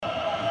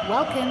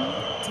Welcome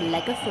to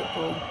Lega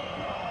Football.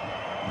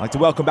 I'd like to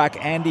welcome back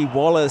Andy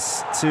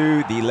Wallace to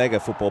the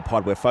Lega Football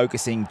Pod. We're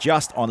focusing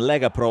just on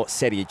Lega Pro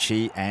Serie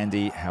C.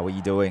 Andy, how are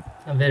you doing?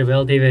 I'm very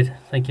well, David.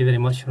 Thank you very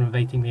much for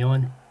inviting me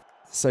on.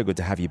 So good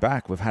to have you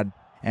back. We've had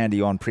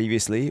Andy on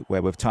previously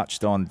where we've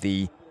touched on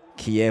the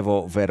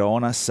Chievo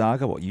Verona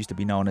saga, what used to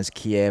be known as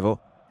Chievo,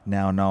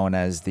 now known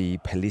as the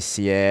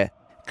Pellissier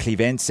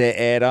Clivense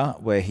era,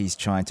 where he's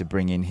trying to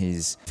bring in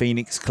his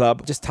Phoenix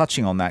club. Just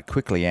touching on that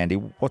quickly, Andy,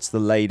 what's the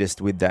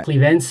latest with that?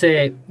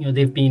 Clivense,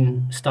 they've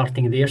been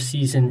starting their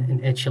season in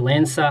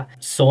Eccellenza.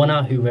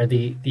 Sona, who were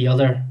the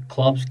other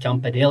clubs,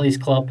 Campadelli's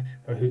club,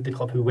 or the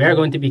club who were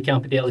going to be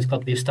Campadelli's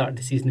club, they've started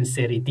the season in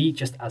Serie D,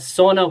 just as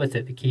Sona with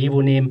the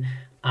Chievo name,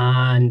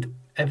 and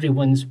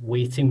everyone's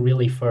waiting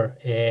really for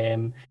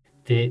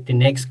the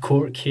next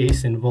court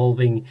case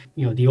involving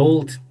the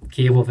old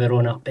Chievo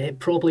Verona, but it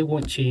probably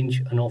won't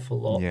change an awful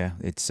lot. Yeah,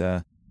 it's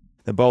the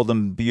bold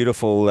and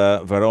beautiful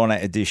Verona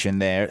edition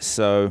there.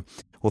 So,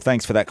 well,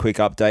 thanks for that quick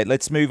update.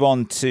 Let's move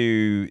on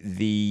to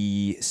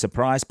the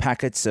surprise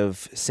packets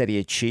of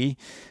Serie C.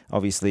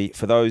 Obviously,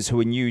 for those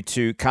who are new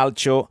to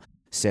Calcio,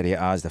 Serie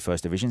A is the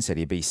first division,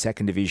 Serie B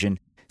second division.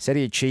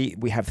 Serie C,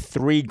 we have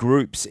 3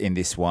 groups in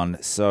this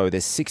one, so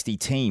there's 60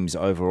 teams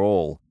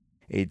overall.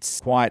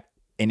 It's quite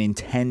an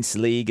intense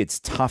league. It's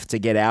tough to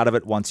get out of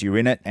it once you're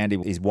in it. Andy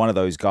is one of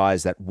those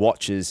guys that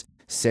watches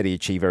Serie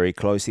C very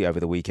closely. Over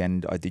the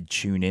weekend, I did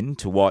tune in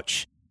to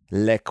watch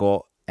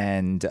Lecco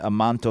and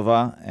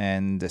Mantova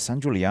and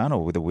San Giuliano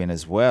with a win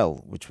as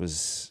well, which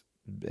was,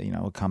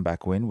 a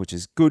comeback win, which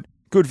is good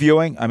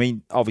viewing. I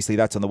mean, obviously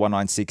that's on the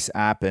 196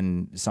 app,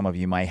 and some of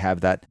you may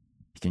have that.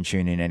 You can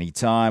tune in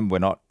anytime. We're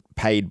not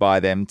paid by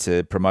them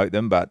to promote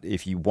them, but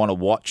if you want to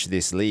watch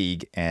this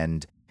league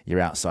and you're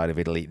outside of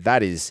Italy,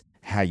 that is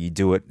how you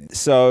do it.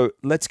 So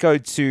let's go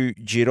to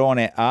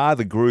Girone A,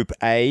 the Group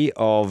A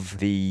of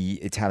the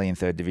Italian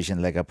Third Division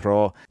Lega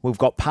Pro. We've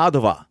got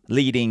Padova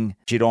leading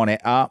Girone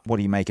A. What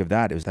do you make of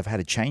that? They've had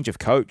a change of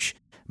coach.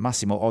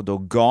 Massimo Oddo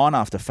gone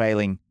after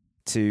failing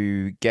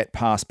to get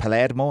past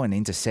Palermo and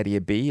into Serie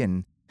B,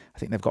 and I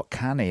think they've got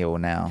Caneo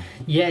now.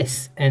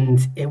 Yes,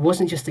 and it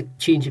wasn't just a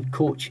change of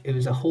coach, it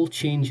was a whole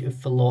change of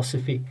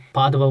philosophy.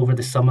 Padova over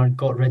the summer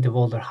got rid of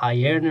all their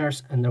high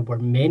earners, and there were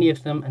many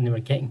of them, and they were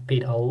getting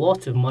paid a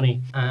lot of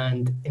money.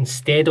 And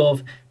instead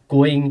of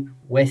going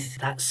with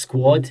that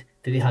squad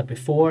that they had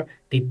before,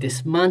 they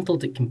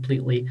dismantled it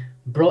completely,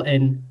 brought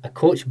in a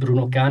coach,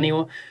 Bruno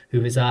Caneo,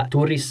 who was at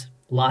Torres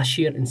last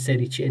year in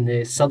Serie C, in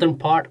the southern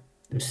part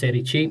of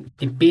Serie C.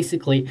 They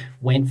basically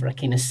went for a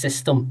kind of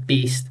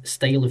system-based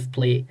style of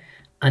play.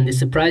 And the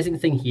surprising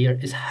thing here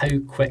is how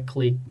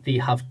quickly they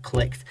have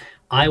clicked.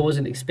 I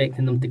wasn't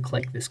expecting them to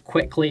click this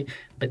quickly,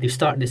 but they've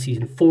started the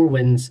season 4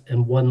 wins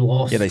and 1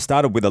 loss. Yeah, they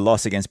started with a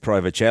loss against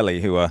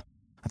Provercelli, who are,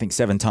 I think,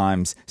 7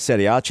 times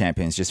Serie A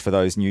champions, just for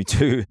those new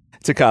to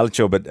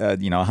Calcio, but,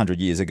 100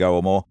 years ago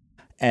or more.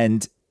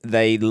 And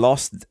they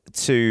lost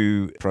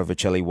to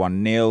Provercelli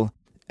 1-0.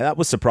 That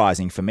was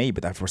surprising for me,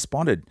 but they've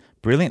responded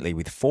brilliantly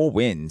with 4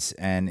 wins,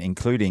 and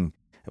including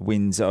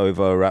wins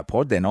over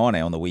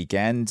Pordenone on the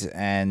weekend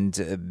and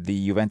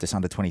the Juventus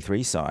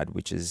under-23 side,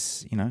 which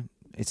is,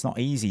 it's not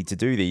easy to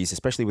do these,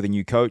 especially with a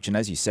new coach. And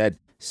as you said,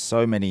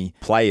 so many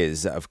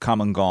players that have come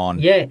and gone.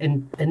 Yeah,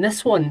 and in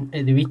this one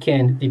at the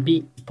weekend, they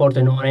beat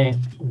Pordenone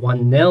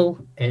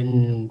 1-0,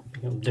 and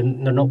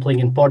they're not playing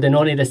in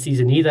Pordenone this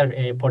season either.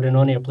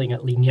 Pordenone are playing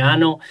at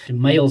Lignano,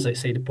 miles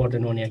outside of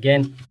Pordenone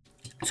again.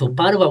 So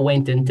Padova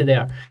went into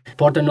there.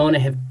 Pordenone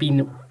have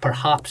been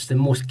perhaps the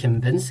most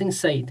convincing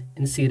side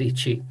in Serie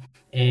C,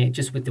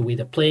 just with the way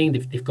they're playing.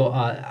 They've got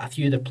a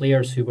few of the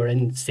players who were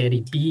in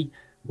Serie B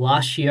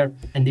last year,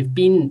 and they've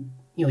been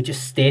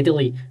just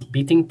steadily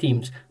beating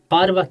teams.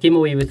 Padova came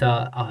away with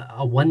a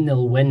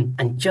 1-0 win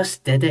and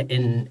just did it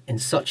in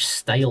such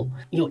style.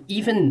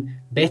 Even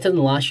better than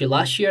last year.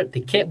 Last year, they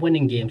kept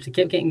winning games. They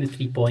kept getting the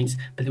 3 points,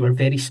 but they were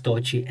very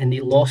stodgy, and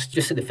they lost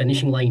just at the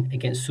finishing line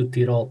against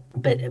Südtirol.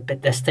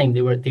 But this time,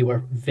 they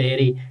were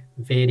very,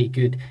 very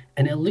good.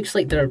 And it looks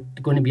like they're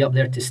going to be up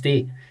there to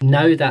stay.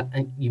 Now that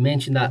you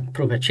mentioned that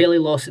Provercelli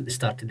loss at the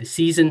start of the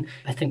season,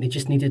 I think they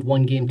just needed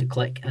one game to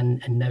click,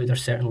 and now they're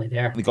certainly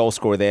there. The goal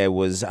scorer there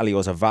was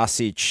Alioza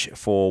Vasic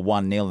for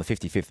 1-0 in the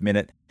 55th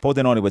minute.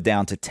 Pordenone were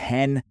down to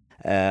 10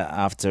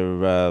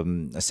 after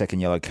a second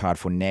yellow card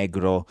for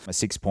Negro. A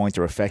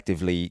 6-pointer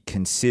effectively,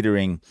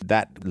 considering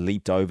that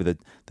leaped over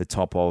the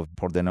top of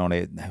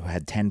Pordenone, who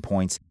had 10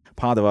 points.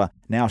 Padova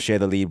now share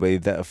the lead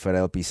with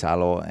Ferrell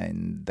Pisalo,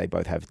 and they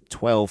both have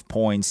 12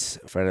 points.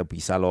 Ferrell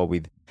Pisalo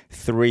with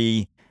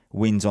 3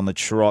 wins on the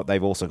trot.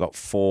 They've also got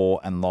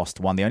 4 and lost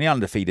 1. The only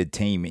undefeated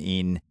team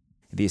in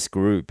this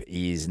group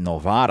is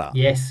Novara.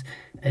 Yes,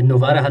 and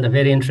Novara had a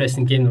very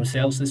interesting game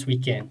themselves this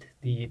weekend.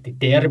 The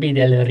Derby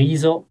del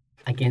Riso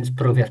against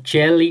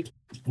Provercelli,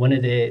 one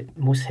of the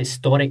most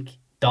historic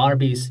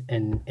derbies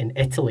in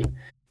Italy.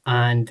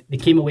 and they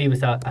came away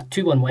with a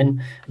 2-1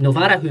 win.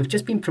 Novara, who have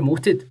just been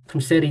promoted from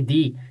Serie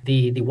D,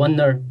 they won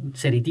their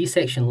Serie D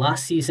section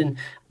last season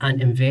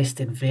and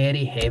invested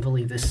very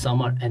heavily this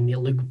summer, and they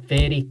look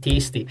very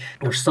tasty.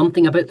 There's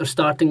something about their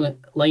starting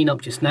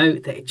lineup just now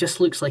that it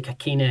just looks like a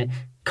kind of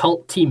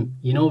cult team,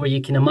 where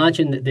you can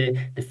imagine that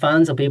the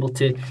fans will be able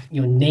to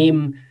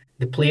name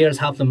the players,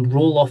 have them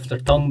roll off their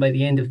tongue by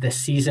the end of this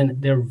season.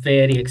 They're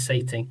very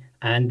exciting,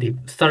 and they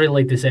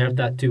thoroughly deserved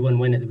that 2-1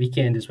 win at the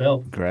weekend as well.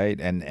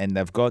 Great, and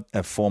they've got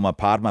a former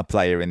Parma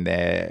player in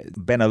there,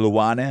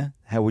 Benalouane.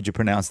 How would you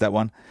pronounce that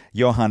one?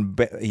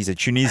 He's a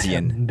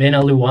Tunisian.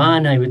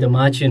 Benalouane, I would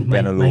imagine.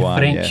 My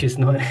French is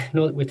not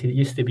what it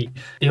used to be.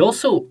 They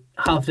also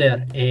have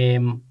there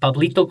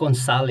Pablito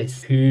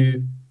Gonzalez,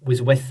 who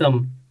was with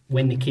them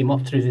when they came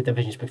up through the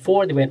divisions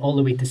before. They went all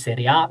the way to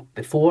Serie A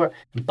before.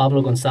 And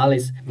Pablo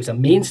Gonzalez was a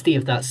mainstay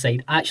of that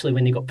side. Actually,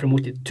 when they got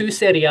promoted to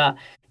Serie A,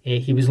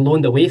 he was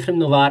loaned away from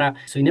Novara,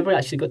 so he never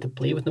actually got to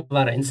play with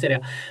Novara in Serie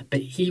A.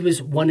 But he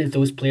was one of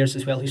those players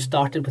as well who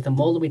started with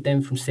them all the way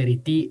down from Serie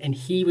D, and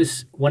he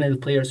was one of the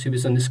players who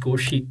was on the score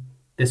sheet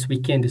this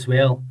weekend as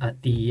well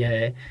at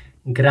the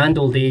grand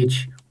old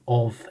age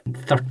of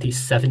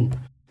 37.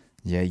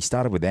 Yeah, he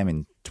started with them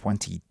in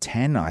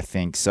 2010, I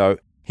think. So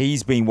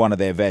he's been one of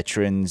their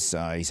veterans.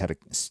 He's had a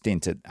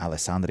stint at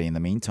Alessandria in the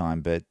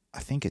meantime, but I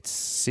think it's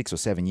 6 or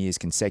 7 years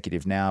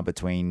consecutive now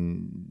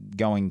between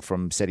going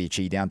from Serie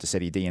C down to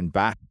Serie D and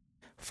back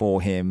for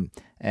him.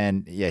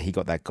 And yeah, he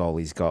got that goal.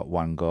 He's got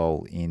 1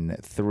 goal in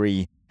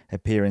 3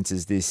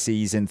 appearances this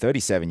season.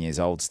 37 years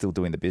old, still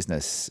doing the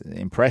business.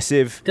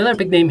 Impressive. The other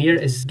big name here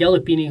is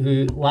Gallopini,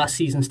 who last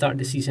season started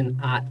the season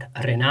at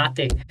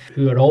Renate,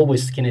 who are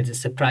always kind of the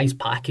surprise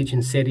package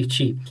in Serie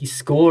C. He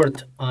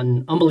scored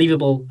an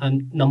unbelievable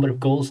number of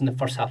goals in the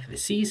first half of the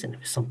season. It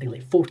was something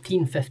like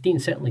 14, 15,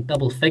 certainly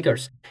double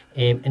figures.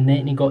 And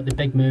then he got the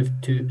big move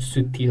to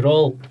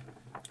Südtirol,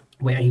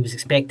 where he was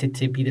expected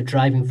to be the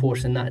driving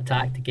force in that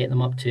attack to get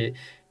them up to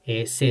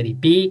Serie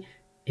B.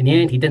 In the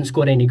end, he didn't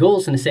score any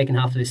goals in the second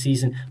half of the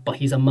season, but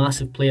he's a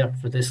massive player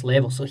for this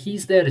level. So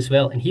he's there as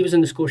well, and he was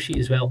in the score sheet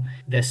as well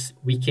this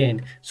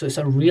weekend. So it's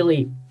a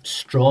really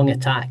strong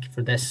attack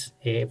for this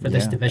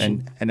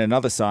division. And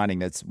another signing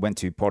that went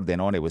to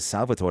Pordenone was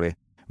Salvatore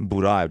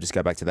Burai. I'll just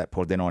go back to that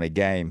Pordenone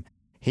game.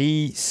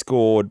 He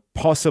scored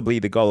possibly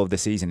the goal of the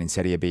season in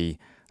Serie B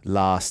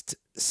last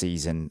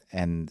season,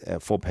 and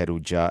for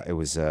Perugia, it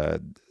was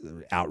an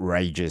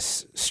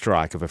outrageous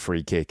strike of a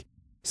free kick.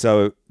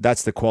 So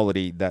that's the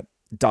quality that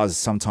does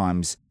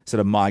sometimes sort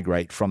of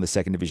migrate from the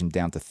second division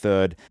down to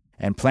third,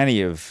 and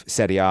plenty of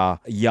Serie A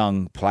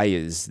young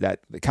players that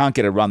can't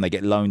get a run, they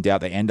get loaned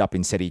out, they end up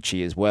in Serie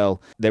C as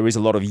well. There is a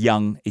lot of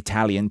young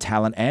Italian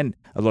talent and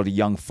a lot of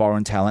young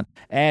foreign talent,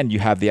 and you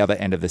have the other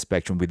end of the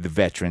spectrum with the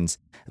veterans,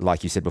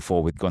 like you said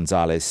before with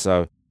Gonzalez.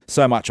 So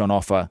much on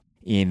offer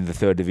in the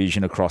third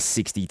division across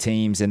 60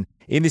 teams. And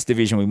in this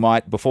division, we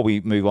might, before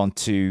we move on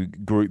to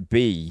Group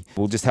B,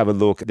 we'll just have a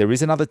look. There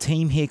is another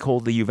team here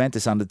called the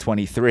Juventus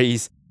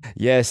Under-23s.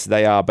 Yes,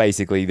 they are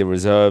basically the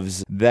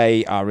reserves.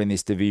 They are in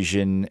this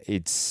division.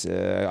 It's,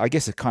 I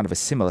guess, a kind of a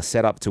similar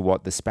setup to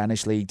what the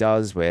Spanish league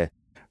does, where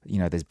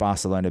there's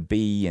Barcelona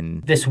B.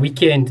 And this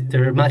weekend,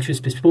 their match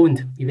was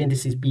postponed.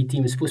 Juventus' B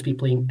team was supposed to be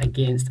playing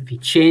against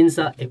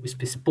Vicenza. It was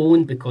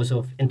postponed because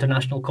of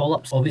international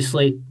call-ups.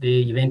 Obviously,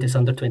 the Juventus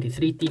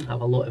under-23 team have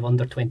a lot of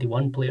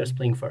under-21 players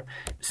playing for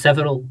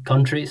several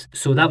countries.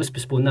 So that was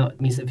postponed. That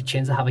means that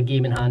Vicenza have a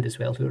game in hand as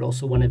well, who are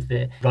also one of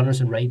the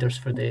runners and riders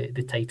for the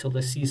title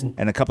this season.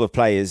 And a couple of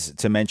players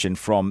to mention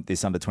from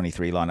this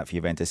under-23 lineup for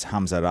Juventus.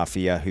 Hamza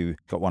Rafia, who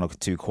got 1 or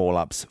 2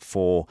 call-ups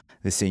for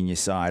the senior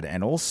side,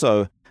 and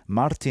also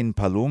Martin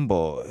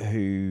Palumbo,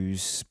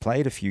 who's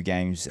played a few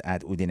games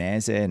at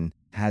Udinese and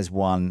has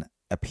 1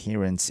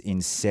 appearance in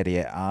Serie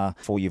A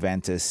for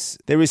Juventus.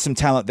 There is some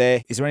talent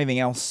there. Is there anything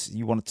else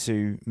you wanted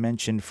to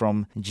mention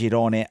from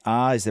Girone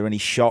A? Is there any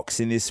shocks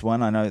in this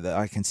one? I know that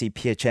I can see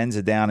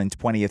Piacenza down in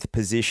 20th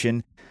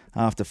position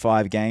after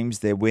 5 games.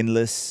 They're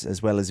winless,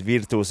 as well as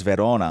Virtus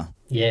Verona.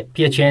 Yeah,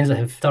 Piacenza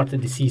have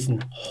started the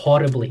season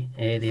horribly.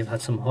 They've had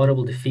some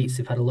horrible defeats.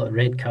 They've had a lot of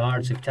red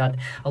cards. They've had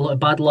a lot of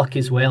bad luck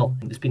as well.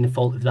 It's been the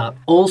fault of that.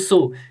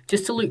 Also,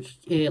 just to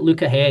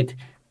look ahead,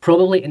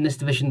 probably in this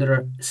division there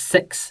are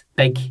 6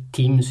 big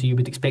teams who you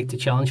would expect to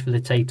challenge for the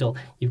title.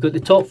 You've got the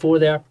top 4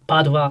 there: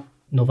 Padova,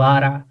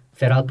 Novara,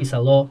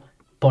 Feralpisalò,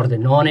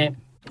 Pordenone.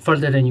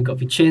 Further in, you've got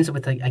Vicenza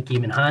with a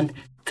game in hand.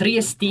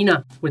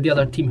 Triestina were the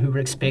other team who were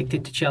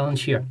expected to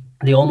challenge here.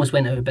 They almost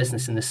went out of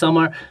business in the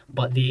summer,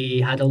 but they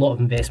had a lot of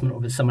investment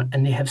over the summer,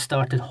 and they have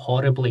started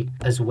horribly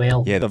as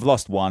well. Yeah, they've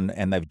lost 1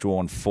 and they've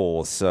drawn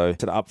 4. So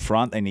up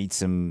front, they need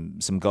some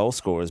goal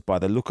scorers by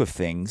the look of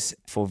things.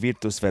 For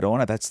Virtus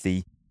Verona, that's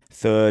the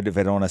third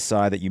Verona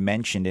side that you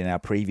mentioned in our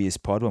previous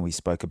pod when we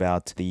spoke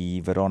about the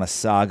Verona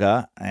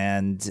saga.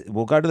 And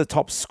we'll go to the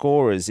top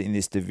scorers in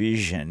this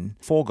division.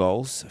 4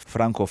 goals.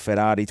 Franco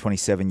Ferrari,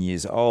 27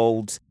 years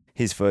old.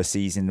 His first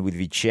season with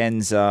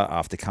Vicenza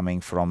after coming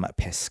from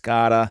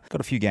Pescara.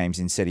 Got a few games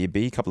in Serie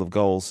B, a couple of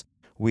goals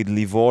with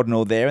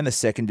Livorno there in the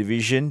second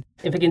division.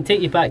 If I can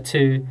take you back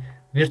to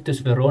Virtus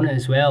Verona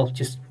as well,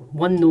 just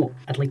one note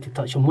I'd like to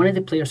touch on. One of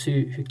the players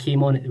who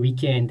came on at the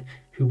weekend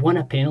who won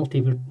a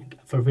penalty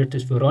for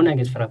Virtus Verona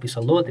against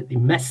Salò that they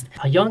missed.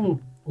 A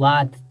young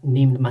lad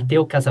named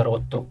Matteo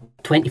Casarotto,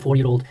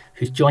 24-year-old,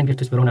 who's joined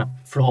Virtus Verona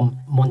from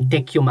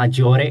Montecchio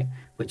Maggiore,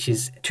 which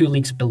is 2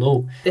 leagues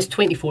below. This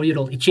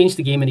 24-year-old, he changed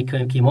the game when he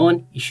came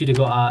on. He should have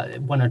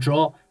won a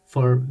draw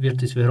for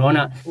Virtus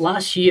Verona.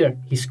 Last year,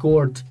 he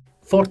scored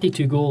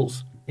 42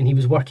 goals, and he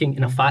was working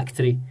in a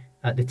factory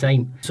at the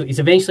time. So he's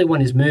eventually won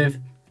his move.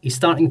 He's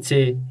starting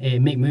to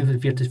make moves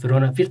with Virtus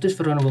Verona. Virtus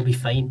Verona will be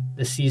fine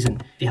this season.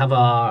 They have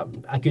a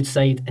good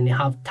side, and they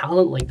have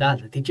talent like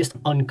that they just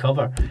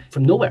uncover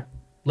from nowhere,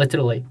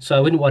 literally. So I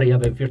wouldn't worry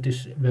about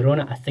Virtus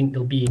Verona. I think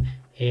they'll be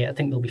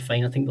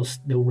fine. I think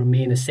they'll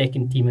remain a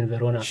second team in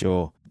Verona.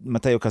 Sure.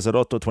 Matteo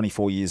Casarotto,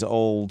 24 years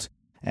old.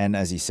 And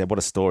as you said, what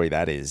a story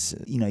that is.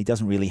 You know, he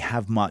doesn't really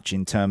have much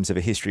in terms of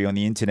a history on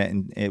the internet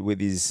with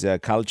his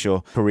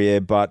calcio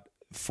career, but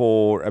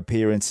 4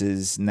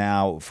 appearances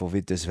now for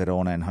Virtus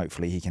Verona, and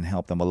hopefully he can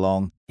help them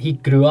along. He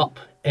grew up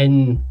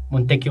in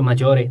Montecchio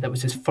Maggiore. That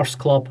was his first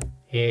club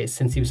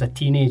since he was a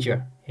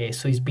teenager.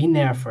 So he's been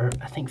there for,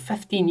 I think,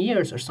 15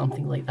 years or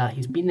something like that.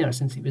 He's been there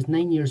since he was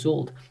 9 years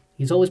old.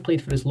 He's always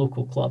played for his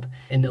local club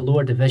in the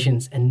lower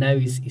divisions, and now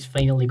he's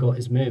finally got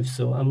his move.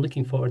 So I'm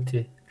looking forward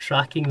to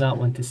tracking that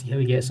one to see how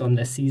he gets on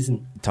this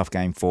season. Tough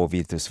game for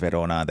Virtus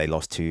Verona. They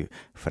lost to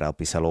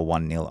Salò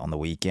 1-0 on the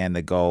weekend.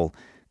 The goal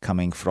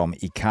coming from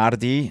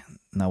Icardi.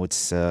 No,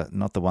 it's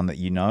not the one that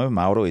you know,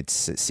 Mauro.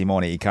 It's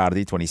Simone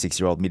Icardi,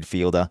 26-year-old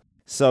midfielder.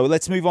 So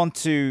let's move on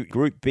to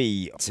Group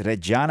B. It's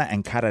Reggiana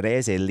and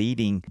Carrarese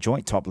leading,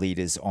 joint top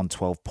leaders on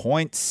 12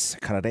 points.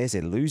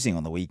 Carrarese losing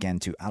on the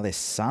weekend to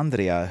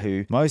Alessandria,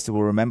 who most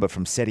will remember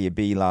from Serie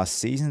B last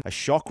season. A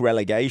shock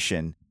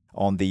relegation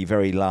on the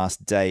very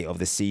last day of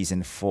the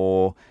season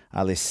for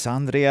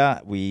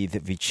Alessandria, with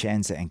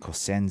Vicenza and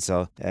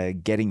Cosenza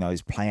getting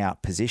those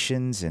play-out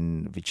positions,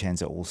 and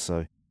Vicenza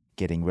also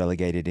getting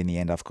relegated in the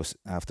end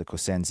after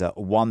Cosenza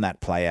won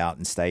that play-out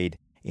and stayed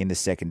in the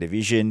second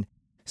division.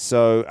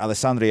 So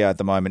Alessandria at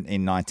the moment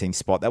in 19th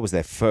spot. That was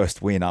their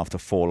first win after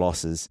 4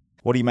 losses.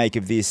 What do you make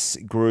of this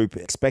group?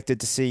 Expected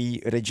to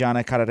see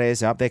Reggiana,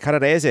 Carrarese up there.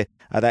 Carrarese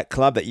are that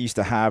club that used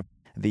to have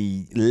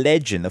the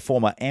legend, the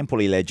former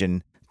Empoli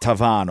legend,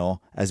 Tavano,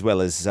 as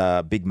well as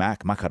Big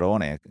Mac,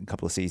 Macarone, a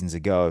couple of seasons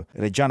ago.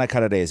 Reggiana,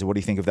 Carrarese, what do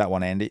you think of that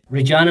one, Andy?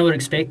 Reggiana were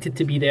expected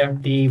to be there.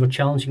 They were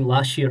challenging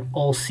last year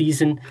all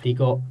season. They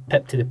got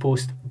pipped to the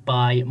post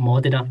by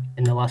Modena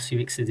in the last few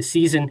weeks of the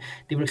season.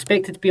 They were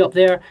expected to be up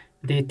there.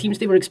 The teams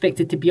they were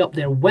expected to be up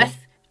there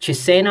with,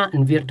 Cesena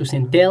and Virtus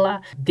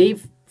Entella,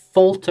 they've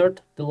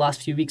faltered the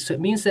last few weeks. So it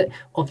means that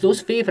of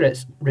those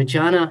favourites,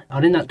 Reggiana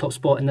are in that top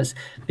spot, and that's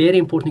very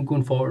important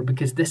going forward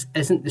because this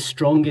isn't the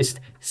strongest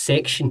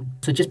section.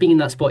 So just being in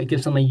that spot, it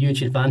gives them a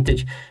huge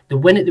advantage. The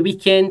win at the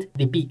weekend,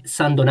 they beat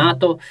San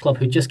Donato, a club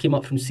who just came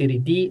up from Serie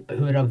D, but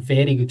who are a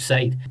very good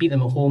side. Beat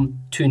them at home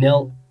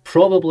 2-0.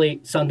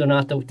 Probably San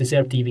Donato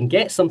deserved to even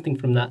get something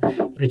from that.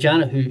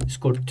 Reggiana, who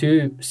scored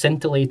 2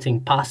 scintillating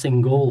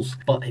passing goals,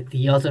 but at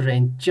the other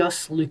end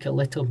just look a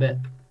little bit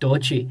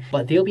dodgy.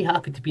 But they'll be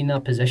happy to be in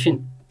that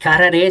position.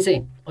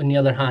 Carrarese, on the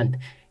other hand,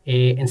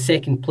 in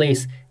second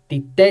place, they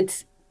did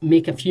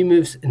make a few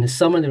moves in the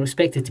summer. They were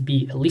expected to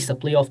be at least a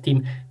playoff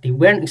team. They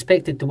weren't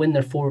expected to win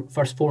their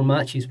first 4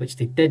 matches, which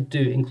they did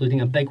do, including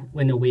a big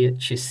win away at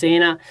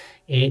Cesena.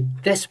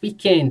 This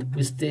weekend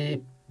was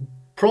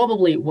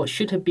probably what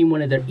should have been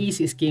one of their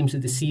easiest games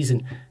of the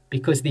season,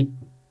 because they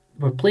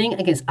were playing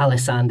against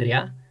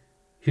Alessandria,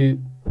 who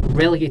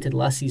relegated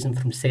last season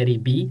from Serie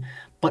B.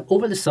 But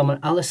over the summer,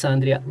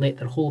 Alessandria let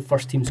their whole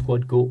first team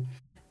squad go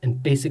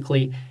and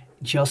basically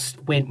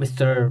just went with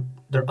their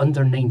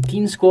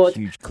under-19 squad.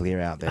 Huge clear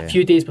out there. A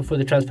few days before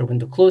the transfer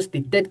window closed,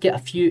 they did get a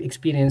few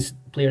experienced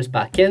players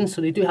back in,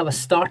 so they do have a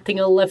starting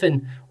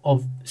 11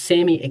 of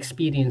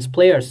semi-experienced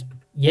players.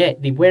 Yeah,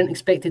 they weren't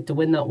expected to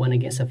win that one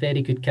against a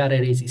very good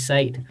Carrarese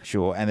side.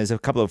 Sure, and there's a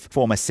couple of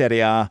former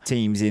Serie A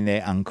teams in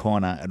there,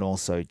 Ancona and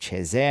also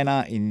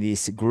Cesena in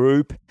this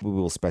group. We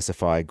will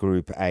specify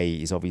Group A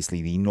is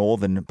obviously the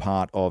northern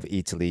part of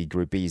Italy.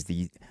 Group B is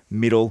the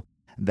middle,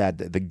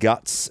 that the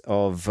guts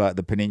of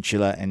the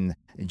peninsula, and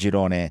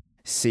Girone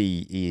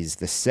C is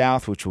the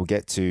south, which we'll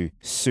get to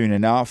soon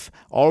enough.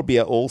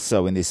 Olbia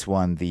also in this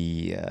one,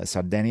 the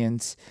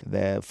Sardinians.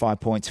 They're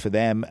 5 points for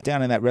them.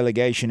 Down in that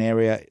relegation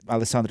area,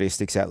 Alessandria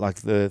sticks out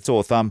like the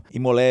sore thumb.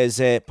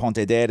 Imolese,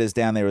 Pontedera's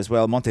down there as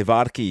well.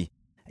 Montevarchi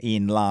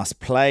in last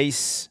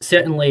place.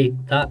 Certainly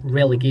that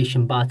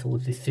relegation battle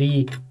of the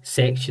 3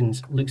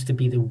 sections looks to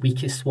be the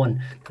weakest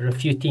one. There are a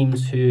few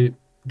teams who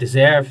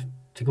deserve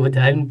to go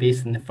down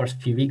based on the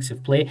first few weeks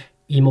of play.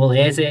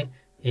 Imolese,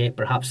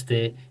 perhaps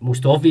the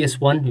most obvious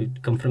one, who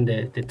come from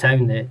the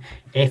town, the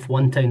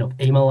F1 town of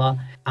Imola,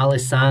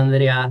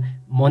 Alessandria,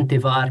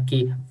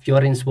 Montevarchi,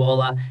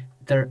 Fiorenzuola.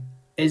 There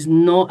is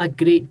not a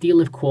great deal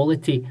of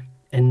quality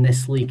in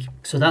this league.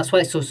 So that's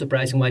why it's so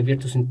surprising why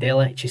Virtus and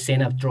Tella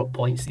Cesena have dropped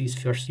points these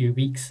first few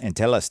weeks. And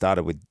Tella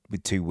started with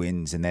 2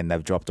 wins, and then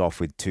they've dropped off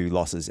with 2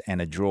 losses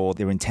and a draw.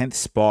 They're in 10th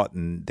spot,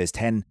 and there's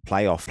 10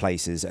 playoff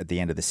places at the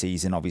end of the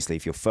season. Obviously,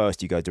 if you're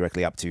first, you go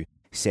directly up to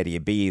Serie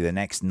B. The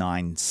next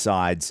 9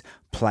 sides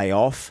play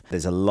off.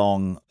 There's a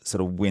long,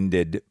 sort of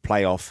winded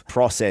playoff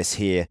process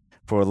here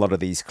for a lot of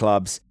these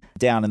clubs.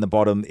 Down in the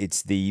bottom,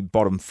 it's the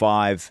bottom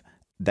 5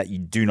 that you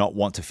do not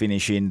want to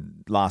finish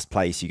in. Last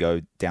place, you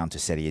go down to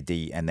Serie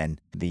D, and then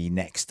the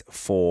next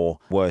 4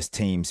 worst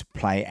teams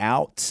play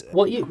out.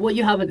 What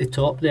you have at the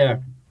top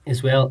there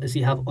as well is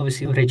you have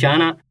obviously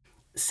Reggiana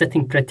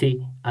sitting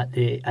pretty at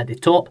the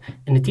top,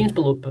 and the teams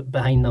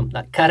behind them,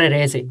 that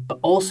Carrarese, but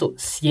also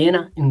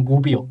Siena and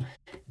Gubbio.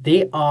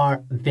 They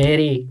are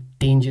very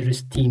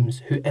dangerous teams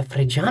who, if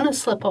Reggiana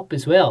slip up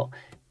as well,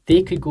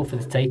 they could go for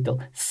the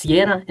title.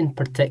 Siena in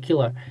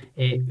particular,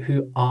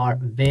 who are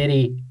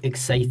very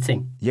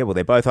exciting. Yeah, well,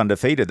 they're both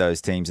undefeated,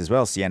 those teams as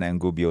well, Siena and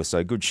Gubbio,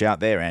 so good shout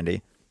there,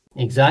 Andy.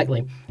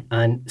 Exactly.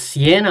 And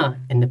Siena,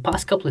 in the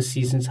past couple of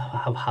seasons,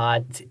 have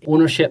had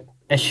ownership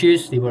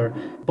issues. They were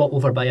bought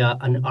over by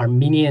an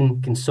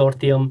Armenian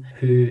consortium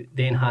who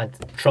then had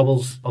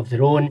troubles of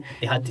their own.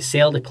 They had to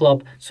sell the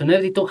club. So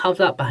now they don't have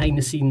that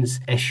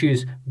behind-the-scenes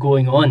issues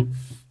going on.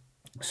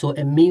 So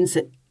it means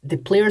that the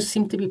players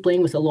seem to be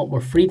playing with a lot more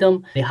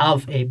freedom. They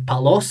have a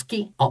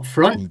Paloschi up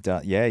front.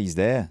 He's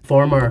there.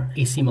 Former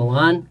AC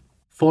Milan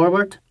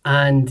forward.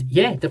 And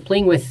yeah, they're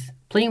playing with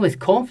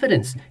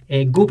confidence.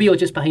 Gubbio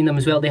just behind them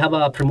as well. They have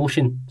a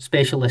promotion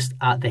specialist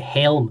at the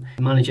helm,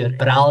 manager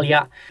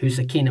Braglia, who's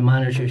the kind of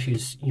manager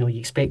who's, you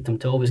expect him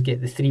to always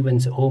get the 3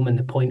 wins at home and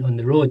the point on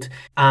the road.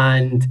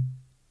 And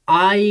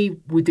I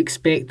would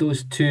expect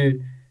those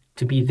two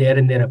to be there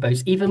and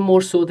thereabouts, even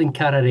more so than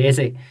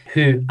Carrarese,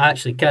 who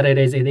actually,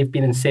 Carrarese, they've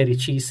been in Serie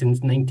C since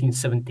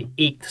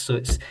 1978, so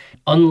it's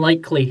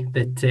unlikely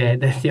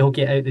that they'll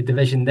get out the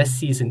division this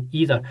season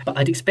either. But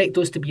I'd expect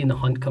those to be in the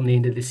hunt come the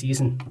end of the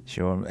season.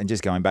 Sure, and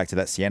just going back to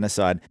that Siena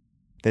side,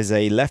 there's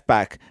a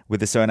left-back with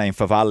the surname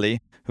Favalli,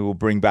 who will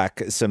bring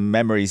back some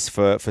memories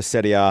for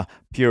Serie A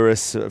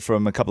purists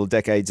from a couple of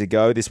decades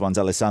ago. This one's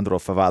Alessandro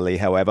Favalli,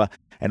 however,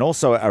 and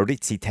also a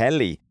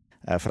Rizzitelli.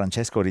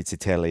 Francesco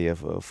Rizzitelli,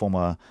 a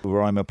former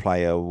Roma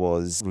player,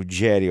 was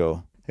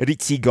Ruggiero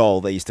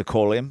Rizzigol, they used to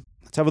call him.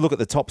 Let's have a look at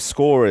the top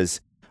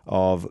scorers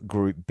of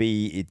Group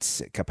B.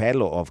 It's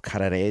Capello of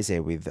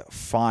Carrarese with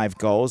 5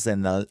 goals,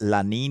 then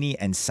Lanini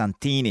and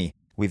Santini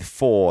with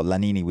 4.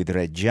 Lanini with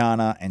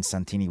Reggiana and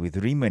Santini with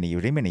Rimini.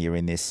 Rimini are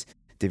in this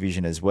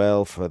division as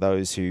well. For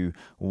those who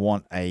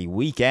want a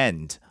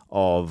weekend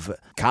of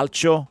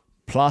calcio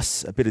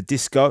plus a bit of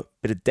disco, a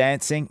bit of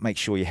dancing, make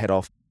sure you head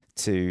off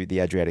to the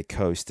Adriatic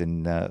coast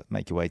and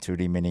make your way to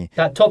Rimini.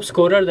 That top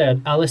scorer there,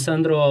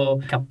 Alessandro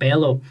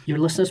Capello, your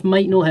listeners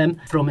might know him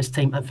from his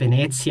time at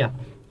Venezia.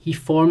 He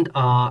formed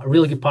a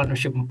really good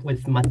partnership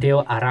with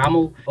Matteo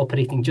Aramo,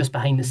 operating just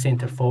behind the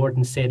centre forward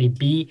in Serie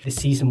B, the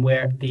season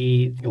where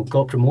they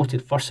got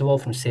promoted, first of all,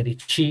 from Serie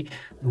C,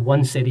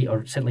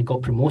 certainly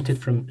got promoted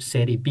from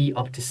Serie B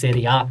up to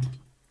Serie A.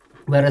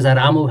 Whereas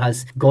Aramo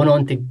has gone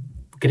on to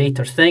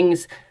greater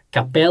things.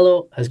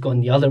 Capello has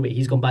gone the other way.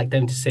 He's gone back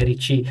down to Serie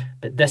C.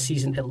 But this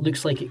season, it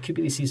looks like it could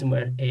be the season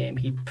where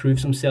he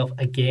proves himself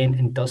again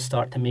and does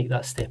start to make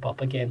that step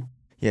up again.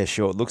 Yeah,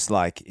 sure. It looks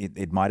like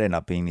it might end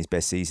up being his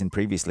best season.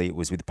 Previously, it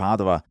was with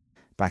Padova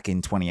back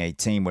in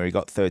 2018, where he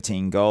got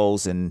 13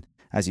 goals. And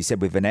as you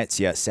said, with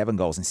Venezia, 7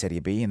 goals in Serie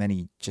B. And then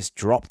he just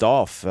dropped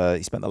off.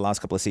 He spent the last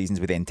couple of seasons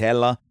with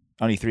Entella.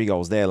 Only 3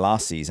 goals there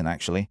last season,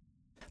 actually.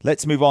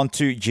 Let's move on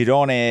to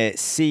Girone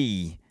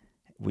C,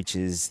 which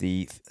is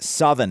the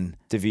southern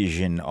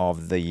division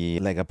of the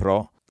Lega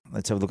Pro.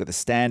 Let's have a look at the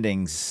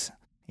standings.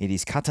 It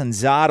is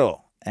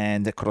Catanzaro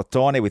and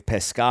Crotone with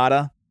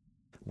Pescara.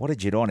 What a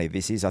Girone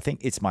this is. I think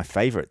it's my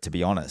favourite, to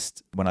be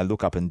honest. When I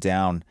look up and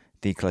down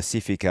the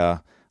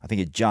Classifica, I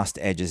think it just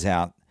edges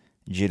out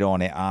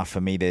Girone A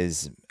for me.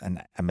 There's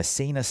a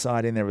Messina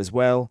side in there as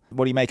well.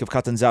 What do you make of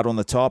Catanzaro on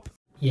the top?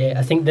 Yeah,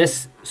 I think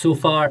this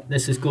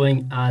is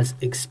going as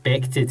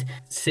expected.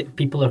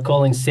 People are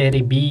calling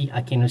Serie B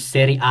a kind of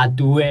Serie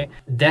A2.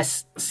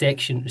 This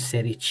section of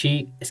Serie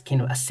C is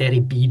kind of a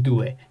Serie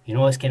B2.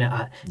 It's kind of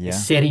a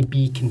Serie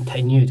B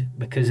continued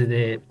because of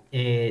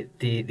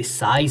the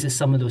size of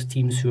some of those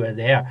teams who are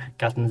there.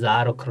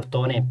 Catanzaro,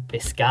 Crotone,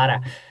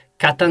 Pescara.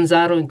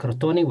 Catanzaro and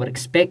Crotone were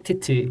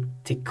expected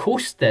to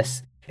coast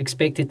this,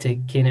 expected to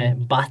kind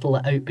of battle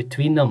it out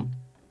between them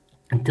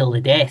until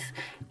the death.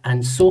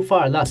 And so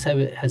far, that's how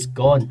it has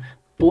gone.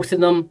 Both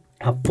of them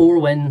have 4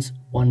 wins,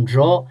 1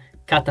 draw.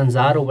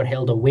 Catanzaro were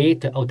held away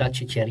to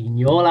Audace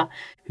Cerignola,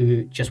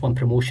 who just won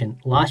promotion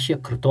last year.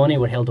 Crotone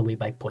were held away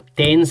by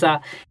Potenza.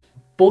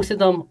 Both of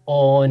them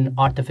on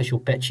artificial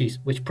pitches,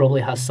 which probably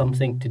has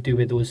something to do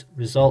with those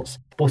results.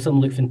 Both of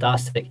them look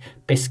fantastic.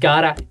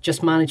 Pescara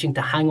just managing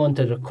to hang on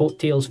to their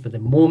coattails for the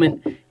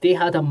moment. They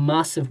had a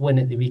massive win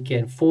at the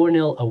weekend,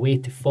 4-0 away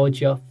to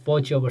Foggia.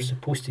 Foggia were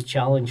supposed to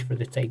challenge for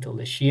the title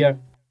this year.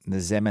 The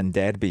Zeman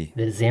Derby.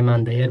 The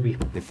Zeman Derby.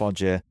 The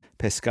Foggia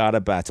Pescara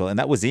battle, and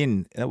that was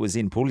in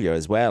Puglia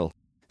as well.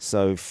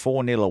 So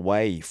 4-0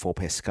 away for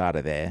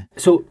Pescara there.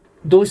 So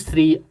those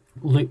three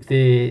look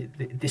the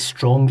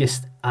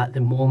strongest at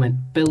the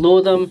moment.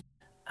 Below them,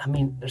 I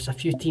mean, there's a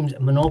few teams.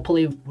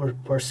 Monopoly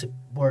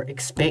were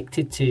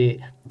expected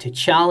to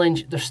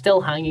challenge. They're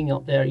still hanging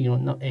up there,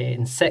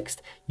 in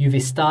sixth. Juve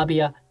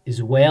Stabia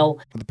as well.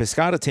 The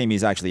Pescara team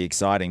is actually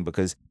exciting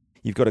because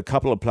you've got a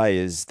couple of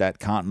players that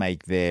can't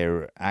make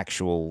their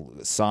actual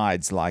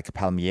sides, like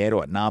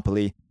Palmiero at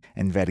Napoli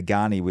and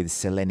Vergani with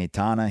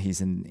Salernitana. He's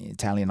an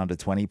Italian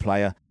under-20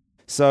 player.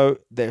 So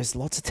there's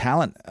lots of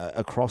talent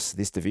across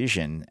this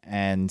division,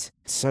 and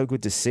it's so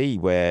good to see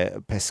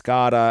where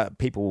Pescara,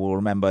 people will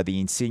remember the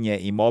Insigne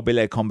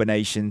Immobile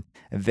combination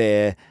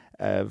there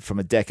from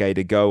a decade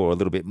ago or a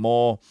little bit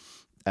more.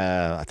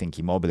 I think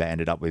Immobile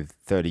ended up with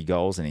 30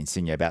 goals and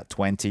Insigne about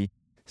 20.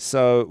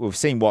 So we've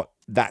seen what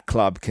that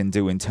club can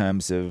do in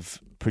terms of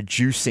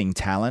producing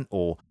talent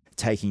or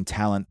taking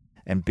talent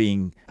and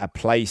being a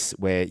place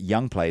where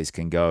young players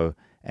can go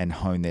and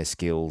hone their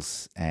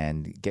skills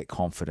and get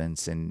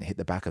confidence and hit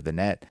the back of the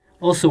net.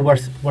 Also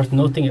worth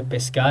noting at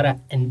Pescara,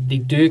 and they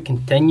do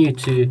continue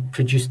to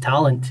produce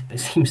talent. It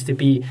seems to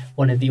be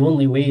one of the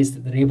only ways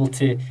that they're able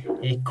to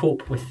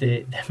cope with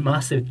the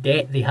massive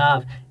debt they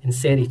have in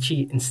Serie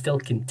C and still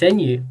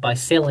continue by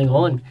selling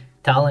on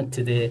talent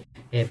to the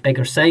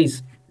bigger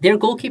size. Their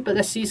goalkeeper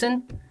this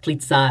season,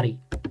 Plizzari,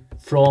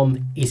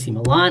 from AC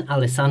Milan,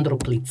 Alessandro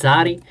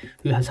Plizzari,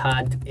 who has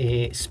had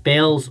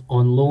spells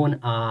on loan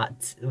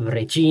at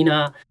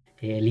Regina,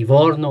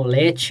 Livorno,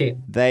 Lecce.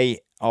 They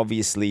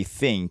obviously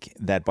think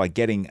that by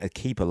getting a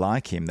keeper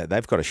like him, that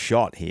they've got a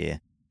shot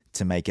here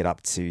to make it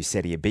up to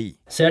Serie B.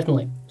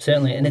 Certainly,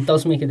 and it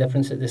does make a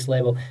difference at this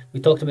level. We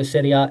talked about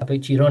Serie A, about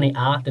Girone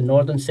A, the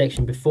northern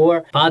section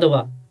before.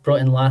 Padova brought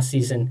in last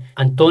season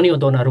Antonio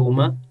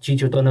Donnarumma,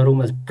 Gigio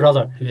Donnarumma's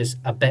brother, who is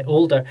a bit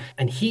older,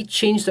 and he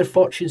changed their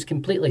fortunes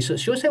completely. So it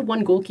shows how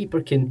one goalkeeper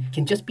can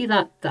just be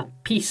that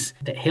piece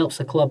that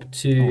helps a club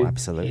to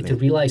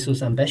realise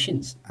those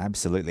ambitions.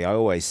 Absolutely. I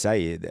always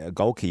say a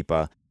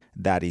goalkeeper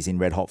that is in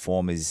red-hot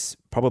form is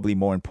probably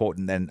more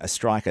important than a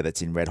striker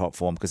that's in red-hot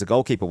form, because a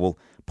goalkeeper will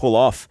pull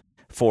off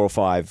 4 or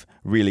 5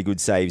 really good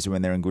saves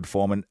when they're in good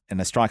form,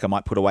 and a striker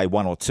might put away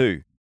 1 or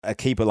 2. A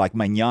keeper like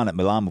Maignan at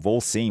Milan, we've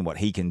all seen what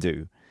he can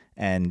do.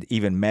 And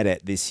even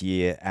Meret this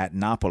year at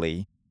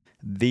Napoli,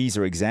 these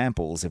are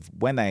examples of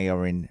when they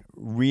are in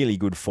really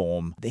good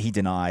form. He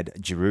denied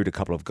Giroud a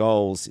couple of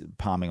goals,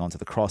 palming onto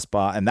the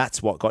crossbar, and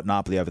that's what got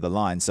Napoli over the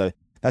line. So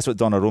that's what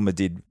Donnarumma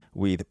did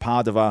with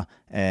Padova,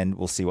 and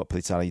we'll see what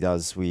Plizzari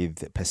does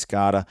with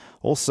Pescara.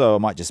 Also, I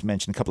might just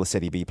mention a couple of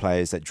Serie B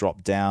players that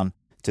dropped down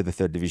to the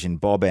third division.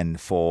 Boben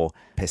for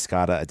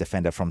Pescara, a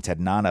defender from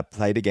Ternana,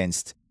 played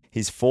against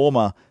his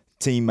former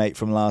teammate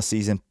from last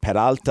season,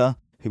 Peralta,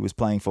 who was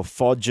playing for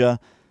Foggia.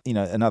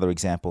 Another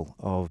example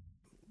of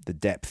the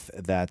depth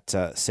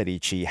that Serie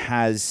C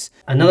has.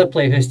 Another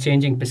player who's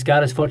changing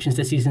Pescara's fortunes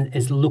this season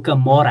is Luca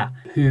Mora,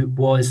 who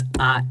was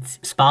at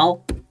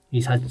Spal.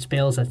 He's had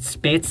spells at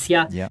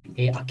Spezia,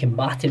 a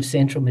combative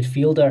central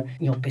midfielder.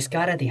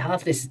 Pescara, they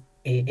have this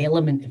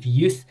element of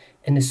youth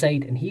in the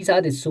side, and he's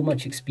added so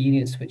much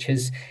experience, which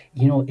has,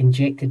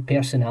 injected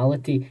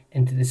personality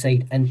into the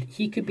side, and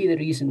he could be the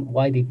reason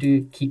why they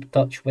do keep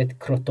touch with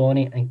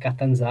Crotone and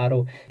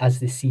Catanzaro as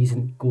the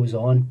season goes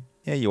on.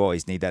 Yeah, you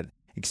always need that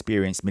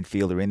experienced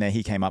midfielder in there.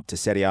 He came up to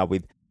Serie A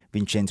with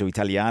Vincenzo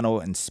Italiano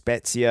and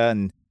Spezia,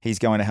 and he's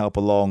going to help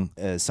along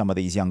some of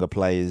these younger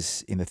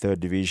players in the third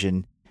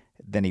division.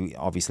 Then he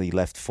obviously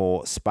left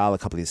for Spal a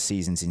couple of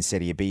seasons in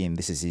Serie B, and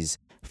this is his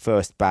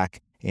first back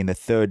in the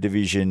third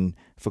division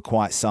for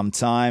quite some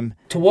time.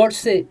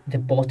 Towards the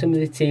bottom of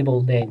the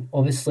table then,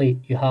 obviously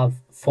you have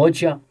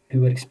Foggia, who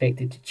were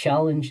expected to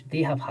challenge.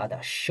 They have had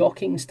a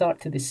shocking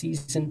start to the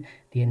season.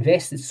 They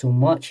invested so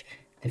much.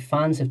 The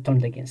fans have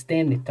turned against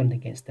them. They've turned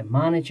against the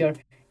manager.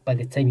 By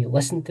the time you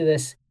listen to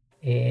this,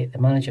 the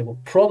manager will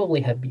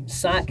probably have been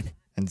sacked.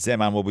 And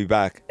Zeman will be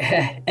back.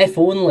 If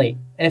only.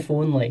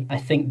 I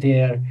think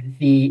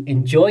they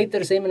enjoyed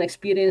their Zeman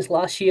experience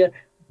last year,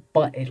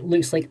 but it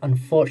looks like,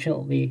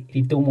 unfortunately, they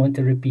don't want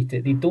to repeat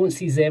it. They don't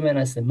see Zeman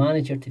as the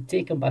manager to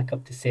take them back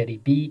up to Serie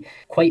B.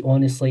 Quite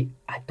honestly,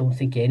 I don't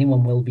think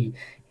anyone will be,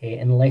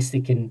 unless they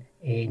can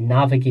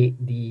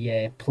navigate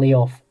the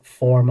playoff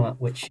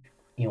format, which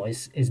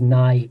is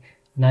nigh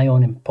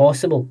on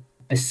impossible.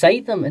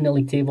 Beside them in the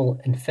league table,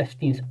 in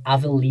 15th,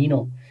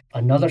 Avellino,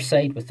 another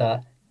side with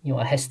a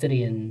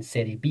history in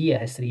Serie B, a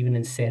history even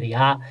in Serie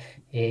A.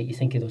 You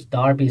think of those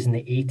derbies in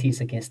the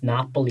 80s against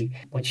Napoli,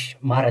 which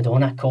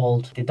Maradona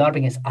called the derby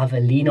against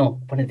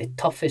Avellino one of the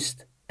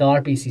toughest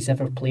derbies he's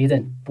ever played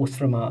in, both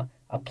from a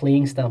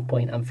playing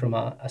standpoint and from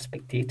a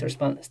spectator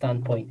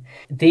standpoint.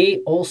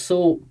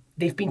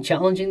 They've been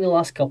challenging the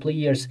last couple of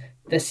years.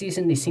 This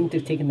season, they seem to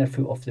have taken their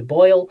foot off the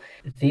boil.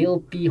 They'll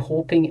be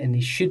hoping, and they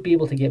should be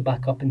able to get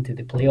back up into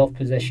the playoff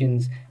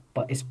positions,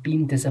 but it's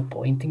been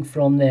disappointing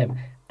from them.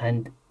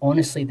 And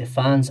honestly, the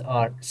fans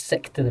are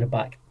sick to their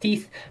back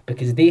teeth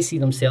because they see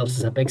themselves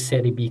as a big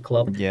Serie B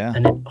club,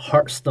 and it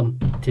hurts them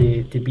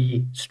to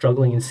be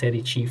struggling in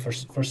Serie C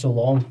for so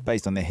long.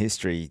 Based on their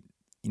history,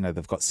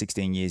 they've got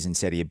 16 years in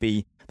Serie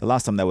B. The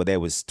last time they were there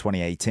was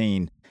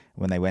 2018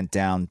 when they went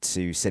down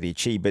to Serie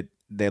C, but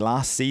their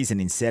last season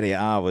in Serie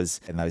A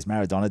was in those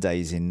Maradona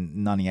days in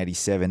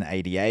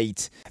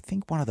 1987-88. I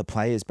think one of the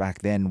players back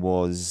then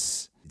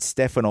was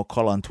Stefano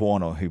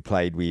Colantuono, who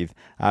played with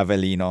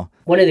Avellino.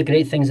 One of the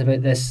great things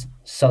about this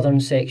southern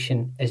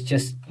section is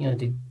just,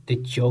 the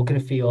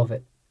geography of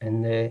it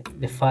and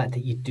the fact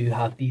that you do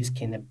have these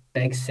kind of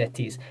big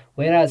cities.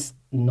 Whereas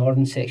the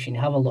northern section,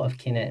 you have a lot of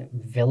kind of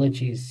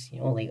villages,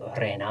 like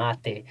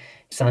Renate,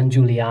 San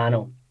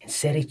Giuliano. In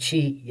Serie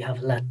C, you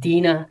have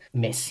Latina,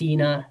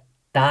 Messina,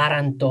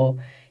 Taranto,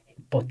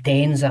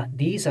 Potenza.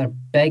 These are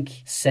big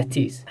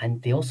cities,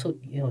 and they also,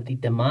 they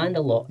demand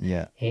a lot.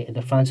 Yeah.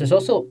 The fans. There's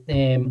also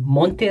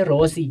Monte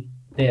Rosi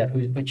there,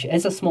 which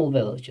is a small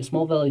village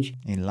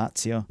in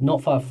Lazio,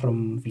 not far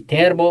from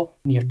Viterbo,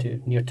 near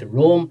to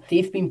Rome.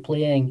 They've been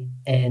playing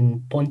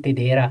in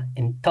Pontedera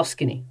in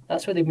Tuscany.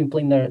 That's where they've been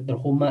playing their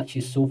home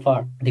matches so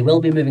far. They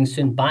will be moving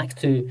soon back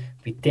to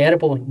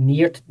Viterbo,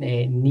 near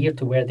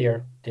to where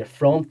they're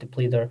from, to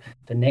play their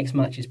next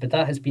matches. But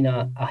that has been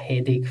a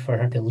headache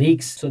for the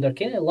leagues. So they're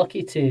kind of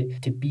lucky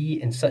to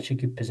be in such a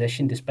good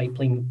position despite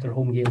playing their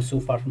home games so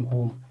far from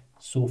home.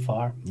 So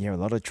far. Yeah, a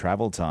lot of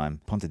travel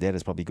time. Pontedera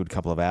is probably a good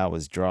couple of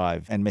hours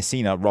drive. And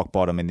Messina, rock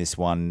bottom in this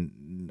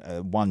one.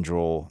 One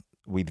draw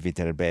with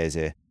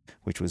Viterbese,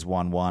 which was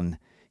 1-1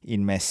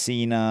 in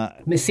Messina.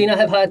 Messina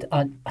have had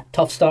a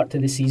tough start to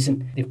the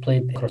season. They've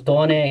played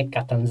Crotone,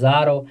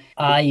 Catanzaro.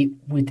 I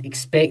would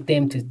expect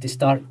them to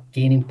start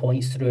gaining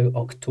points through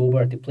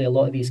October. They play a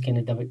lot of these kind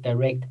of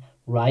direct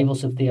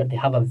rivals of theirs. They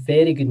have a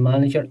very good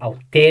manager,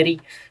 Alteri,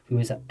 who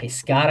was at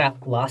Pescara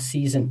last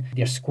season.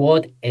 Their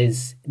squad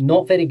is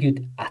not very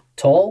good at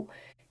all.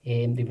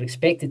 They were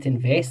expected to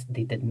invest.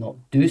 They did not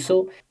do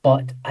so.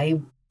 But I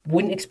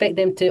wouldn't expect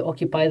them to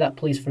occupy that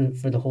place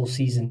for the whole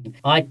season.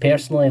 I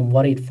personally am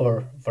worried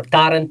for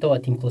Taranto, a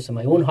team close to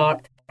my own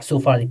heart. So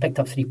far, they picked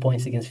up 3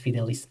 points against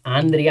Fidelis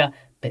Andria,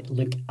 but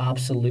look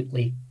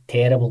absolutely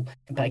terrible.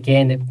 But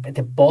again, at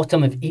the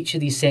bottom of each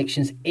of these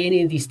sections,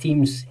 any of these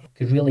teams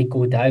could really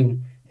go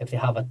down if they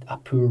have a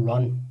poor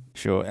run.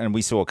 Sure, and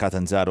we saw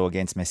Catanzaro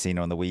against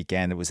Messina on the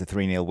weekend. It was a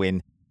 3-0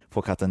 win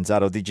for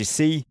Catanzaro. Did you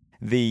see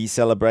the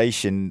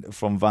celebration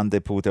from Van de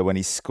Putte when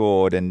he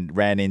scored and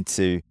ran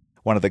into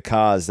one of the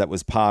cars that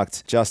was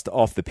parked just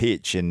off the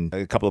pitch, and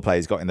a couple of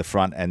players got in the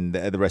front and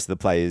the rest of the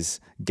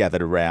players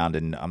gathered around,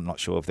 and I'm not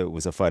sure if there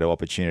was a photo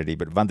opportunity,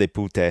 but Van de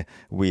Putte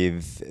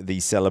with the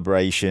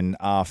celebration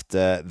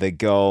after the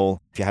goal.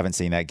 If you haven't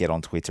seen that, get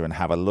on Twitter and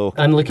have a look.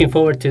 I'm looking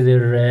forward to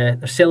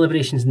their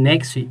celebrations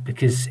next week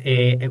because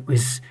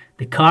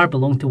the car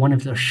belonged to one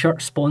of their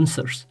shirt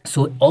sponsors.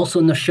 So also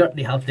in their shirt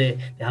they have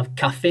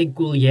Café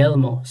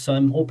Guglielmo. So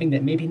I'm hoping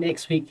that maybe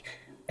next week,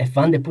 if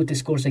Van de Putte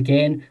scores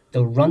again,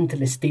 they'll run to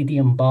the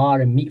stadium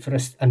bar and meet for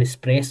an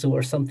espresso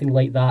or something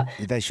like that.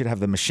 They should have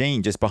the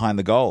machine just behind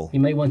the goal. You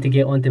might want to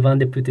get on to Van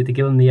de Putte to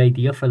give them the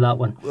idea for that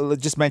one. Well,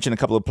 just mention a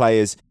couple of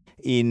players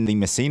in the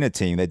Messina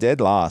team. They're dead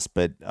last,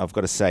 but I've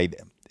got to say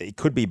it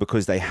could be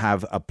because they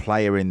have a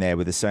player in there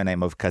with the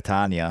surname of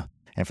Catania.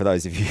 And for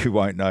those of you who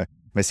won't know,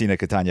 Messina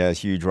Catania are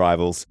huge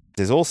rivals.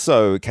 There's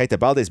also Keita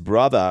Balde's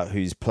brother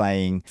who's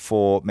playing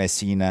for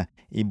Messina,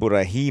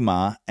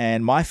 Ibrahima,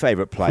 and my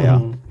favourite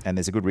player, and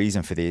there's a good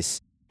reason for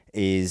this,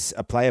 is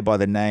a player by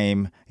the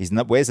name,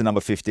 wears the number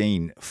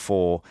 15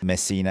 for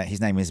Messina. His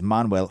name is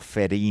Manuel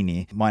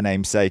Ferrini, my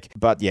namesake.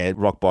 But yeah,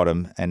 rock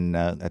bottom, and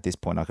at this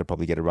point I could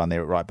probably get a run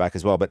there at right back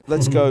as well. But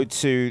let's go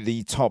to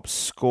the top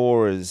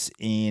scorers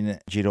in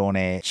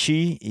Girone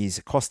C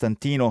is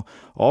Costantino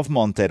of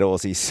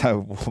Monterosi. So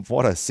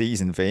what a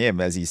season for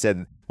him. As he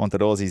said,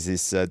 Monterosi is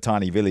this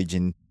tiny village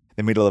in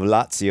the middle of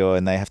Lazio,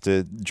 and they have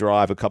to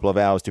drive a couple of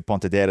hours to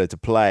Pontedera to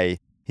play.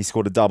 He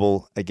scored a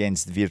double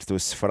against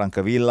Virtus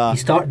Francavilla. He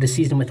started the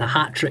season with a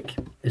hat-trick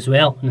as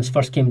well in his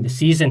first game of the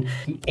season.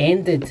 He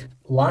ended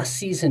last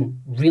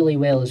season really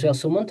well as well.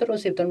 So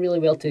Monterosi have done really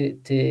well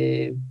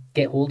to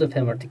get hold of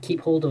him or to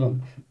keep hold of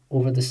him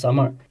over the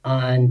summer.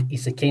 And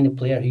he's the kind of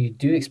player who you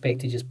do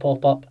expect to just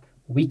pop up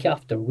week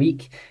after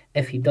week.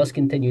 If he does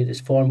continue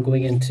this form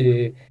going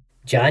into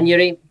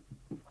January,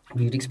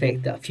 you'd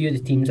expect that a few of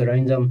the teams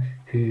around him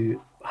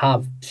who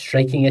have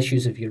striking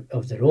issues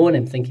of their own,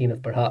 I'm thinking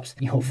of perhaps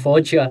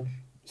Foggia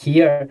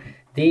here,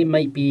 they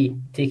might be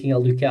taking a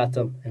look at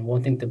him and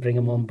wanting to bring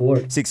him on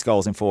board. 6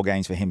 goals in 4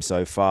 games for him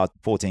so far,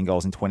 14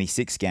 goals in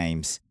 26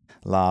 games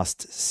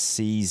last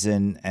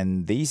season,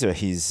 and these are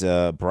his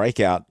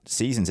breakout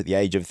seasons at the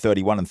age of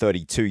 31 and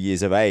 32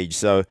 years of age.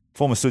 So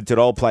former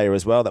Südtirol player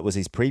as well. That was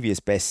his previous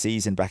best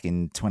season back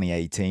in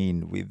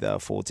 2018 with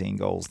 14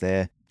 goals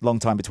there. long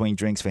time between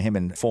drinks for him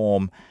in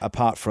form,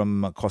 apart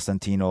from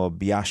Costantino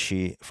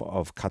Biasci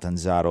of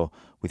Catanzaro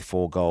with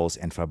 4 goals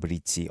and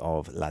Fabrizi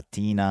of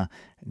Latina,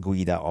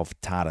 Guida of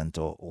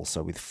Taranto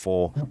also with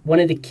 4. One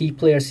of the key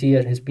players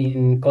here has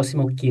been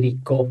Cosimo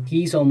Chirico.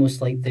 He's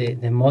almost like the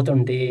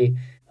modern day,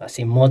 I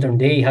say modern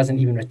day, he hasn't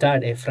even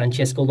retired,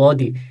 Francesco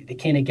Lodi, the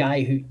kind of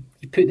guy who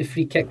you put the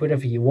free kick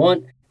wherever you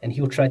want and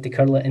he'll try to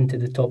curl it into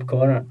the top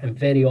corner, and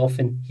very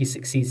often he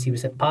succeeds. He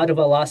was at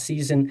Padova last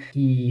season.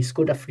 He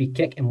scored a free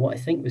kick in what I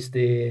think was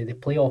the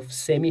playoff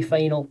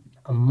semi-final.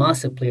 A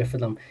massive player for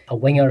them, a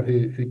winger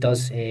who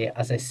does,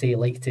 as I say,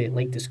 like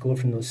to score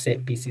from those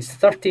set pieces.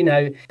 30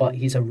 now, but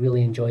he's a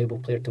really enjoyable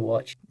player to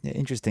watch. Yeah,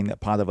 interesting that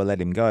Padova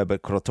let him go,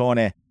 but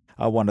Crotone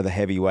are one of the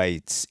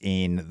heavyweights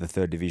in the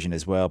 3rd division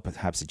as well.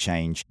 Perhaps a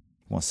change.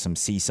 He wants some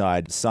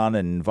seaside sun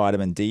and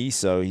vitamin D,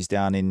 so he's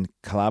down in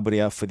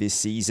Calabria for this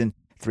season.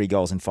 3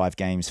 goals in 5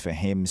 games for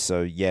him.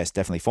 So yes,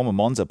 definitely former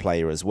Monza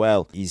player as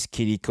well is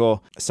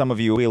Chirico. Some of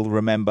you will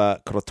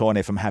remember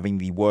Crotone from having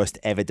the worst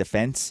ever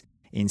defence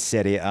in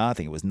Serie A. I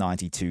think it was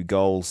 92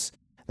 goals.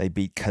 They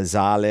beat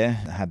Casale,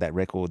 had that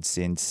record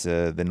since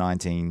the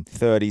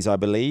 1930s, I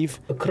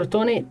believe.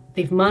 Crotone,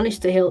 they've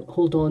managed to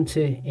hold on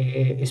to,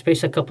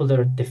 especially a couple of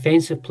their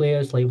defensive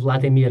players like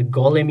Vladimir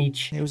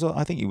Golemic.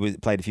 I think he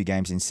played a few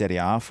games in Serie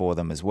A for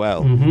them as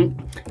well.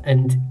 Mm-hmm.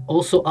 And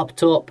also up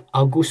top,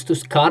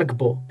 Augustus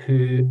Cargbo,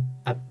 who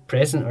at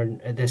present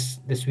or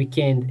this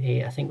weekend,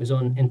 I think was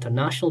on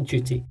international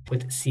duty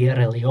with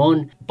Sierra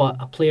Leone, but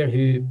a player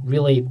who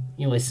really,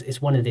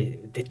 is one of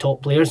the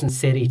top players in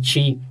Serie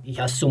C. He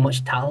has so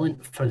much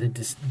talent for the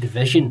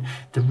division.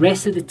 The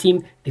rest of the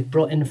team, they've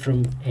brought in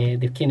from,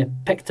 they've kind of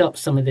picked up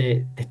some of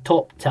the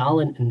top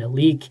talent in the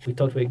league. We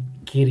talked about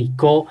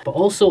Chirico, but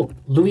also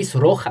Luis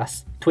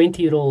Rojas,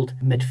 20-year-old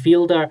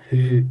midfielder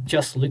who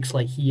just looks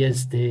like he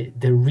is the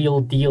real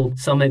deal.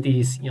 Some of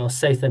these,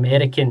 South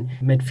American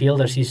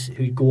midfielders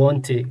who go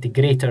on to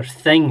greater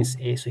things.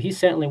 So he's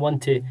certainly one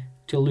to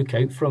look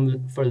out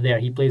for there.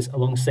 He plays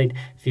alongside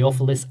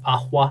Theophilus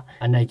Ahwa,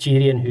 a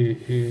Nigerian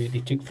who they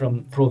took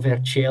from Pro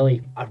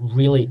Vercelli, a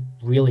really,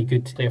 really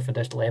good player for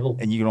this level.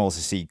 And you can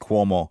also see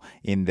Cuomo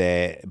in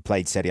there,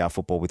 played Serie A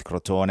football with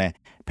Crotone.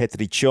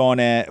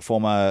 Petriccione,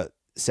 former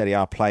Serie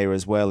A player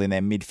as well in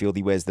their midfield.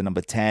 He wears the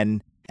number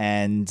 10.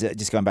 And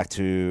just going back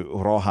to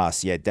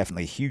Rojas, yeah,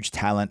 definitely huge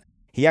talent.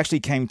 He actually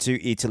came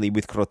to Italy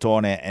with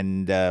Crotone,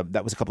 and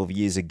that was a couple of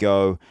years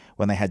ago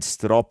when they had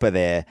Stroppa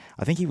there.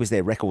 I think he was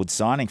their record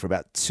signing for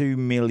about 2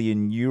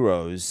 million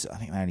euros. I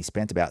think they only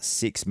spent about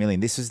 6 million.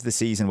 This was the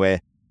season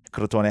where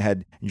Crotone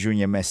had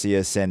Junior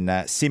Messias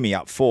and Simi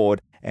up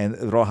forward,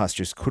 and Rojas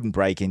just couldn't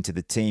break into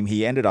the team.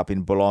 He ended up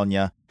in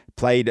Bologna,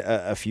 played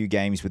a few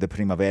games with the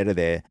Primavera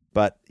there,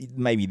 but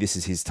maybe this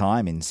is his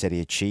time in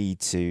Serie C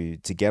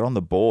to get on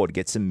the board,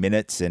 get some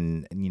minutes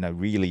and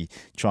really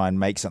try and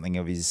make something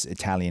of his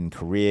Italian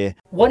career.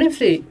 One of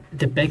the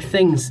big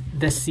things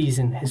this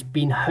season has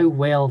been how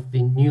well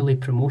the newly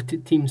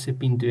promoted teams have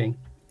been doing.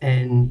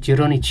 In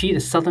Girone C, the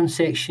southern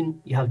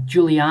section, you have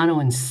Giuliano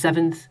in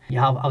 7th, you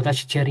have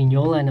Audace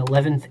Cerignola in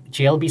 11th,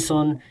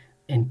 Gelbison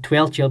in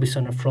 12th.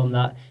 Gelbison are from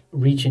that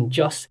region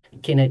just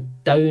kind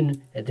of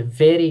down at the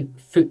very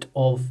foot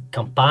of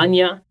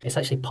Campania. It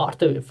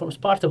forms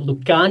part of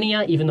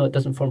Lucania, even though it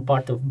doesn't form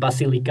part of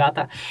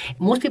Basilicata.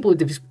 Most people would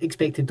have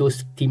expected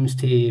those teams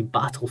to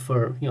battle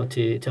for,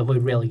 to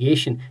avoid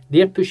relegation.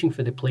 They're pushing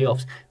for the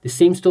playoffs. The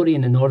same story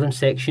in the northern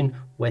section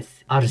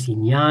with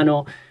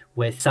Arzignano,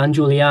 with San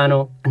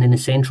Giuliano, and in the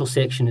central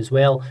section as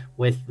well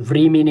with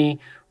Rimini,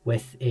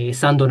 with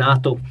San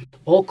Donato.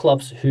 All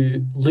clubs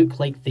who look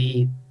like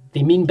they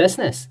mean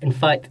business. In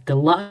fact, the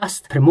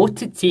last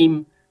promoted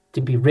team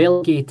to be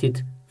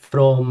relegated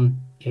from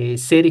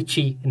Serie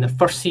C in the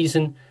first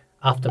season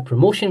after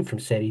promotion from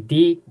Serie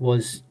D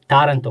was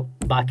Taranto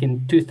back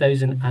in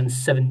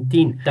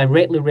 2017.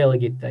 Directly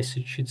relegated, I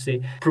should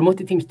say.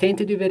 Promoted teams tend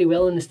to do very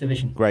well in this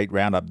division. Great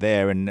roundup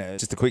there. And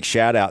just a quick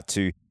shout out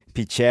to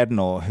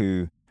Picerno,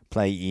 who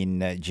play in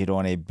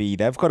Girone B.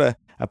 They've got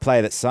a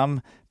player that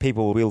some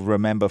people will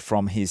remember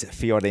from his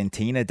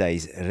Fiorentina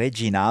days,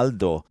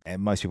 Reginaldo.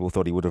 And most people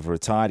thought he would have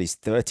retired. He's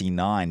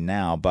 39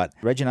 now, but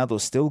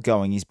Reginaldo's still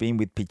going. He's been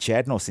with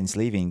Picerno since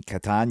leaving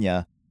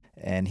Catania,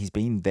 and he's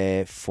been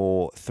there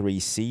for 3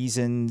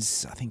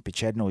 seasons. I think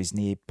Picerno is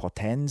near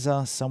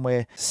Potenza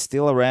somewhere.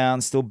 Still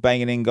around, still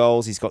banging in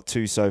goals. He's got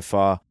 2 so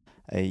far.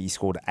 He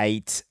scored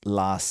 8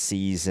 last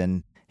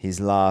season. His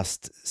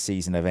last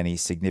season of any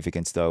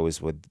significance, though,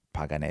 was with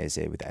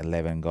Paganese with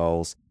 11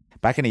 goals.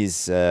 Back in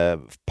his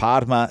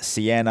Parma,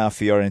 Siena,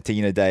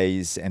 Fiorentina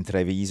days and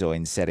Treviso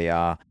in Serie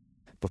A,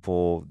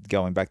 before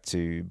going back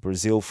to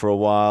Brazil for a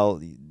while.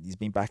 He's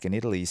been back in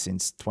Italy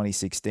since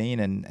 2016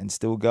 and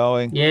still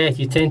going. Yeah,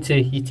 you tend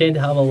to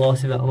have a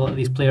lot of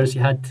these players.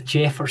 You had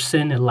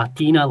Jefferson and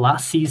Latina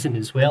last season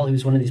as well. He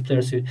was one of these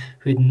players who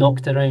had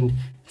knocked around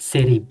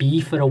Serie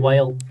B for a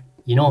while.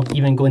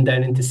 Even going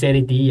down into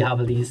Serie D, you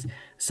have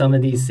some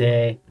of these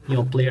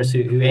players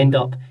who end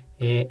up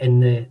in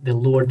the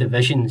lower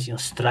divisions.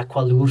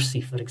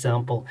 Stracqualursi, for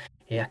example.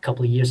 a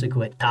couple of years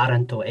ago at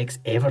Taranto,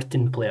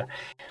 ex-Everton player,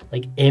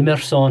 like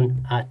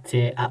Emerson at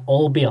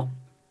Olbia,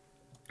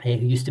 who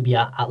used to be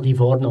at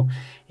Livorno.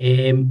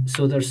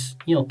 So there's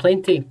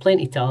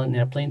plenty talent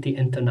there, plenty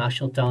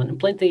international talent, and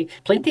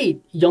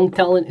plenty young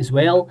talent as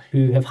well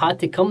who have had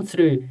to come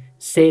through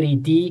Serie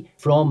D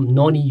from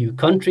non-EU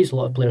countries. A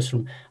lot of players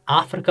from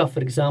Africa, for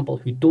example,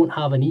 who don't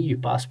have an EU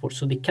passport,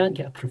 so they can't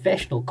get a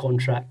professional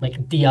contract,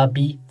 like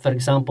Diaby, for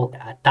example,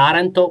 at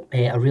Taranto,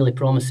 a really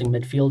promising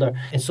midfielder.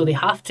 And so they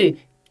have to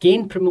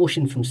gain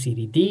promotion from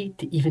Serie D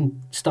to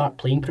even start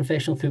playing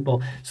professional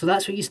football. So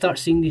that's where you start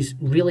seeing these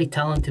really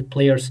talented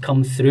players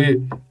come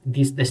through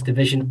this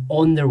division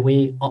on their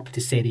way up to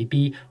Serie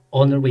B,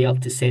 on their way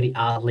up to Serie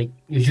A, like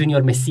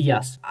Junior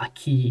Messias, a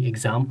key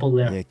example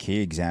there. Yeah,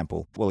 key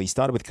example. Well, he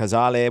started with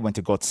Casale, went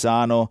to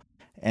Gozzano,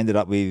 ended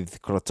up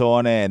with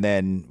Crotone, and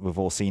then we've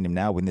all seen him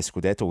now win the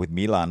Scudetto with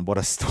Milan. What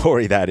a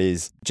story that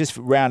is. Just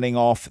rounding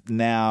off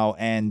now,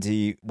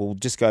 Andy, we'll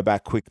just go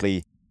back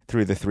quickly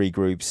through the three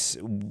groups.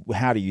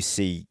 How do you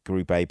see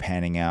Group A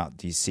panning out?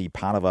 Do you see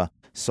Padova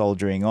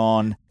soldiering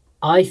on?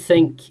 I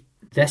think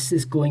this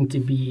is going to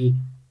be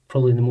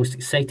probably the most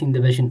exciting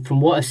division. From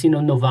what I've seen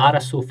on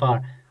Novara so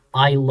far,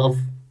 I love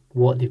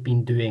what they've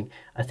been doing.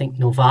 I think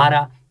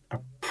Novara are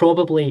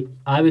probably,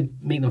 I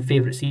would make them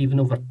favourites even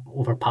over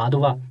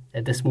Padova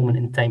at this moment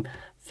in time.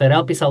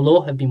 Ferrari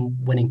Pisalo have been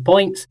winning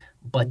points,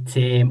 but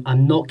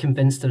I'm not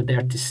convinced they're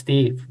there to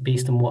stay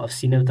based on what I've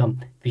seen of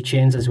them.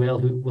 Vicenza as well,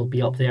 who will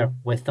be up there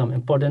with them,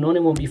 and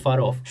Pordenone won't be far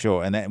off.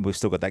 Sure, and then we've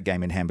still got that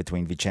game in hand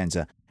between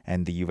Vicenza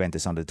and the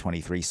Juventus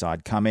under-23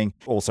 side coming.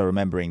 Also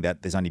remembering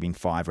that there's only been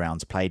 5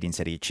 rounds played in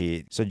Serie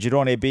C. So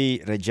Girone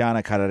B,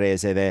 Reggiana,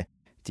 Carrarese there.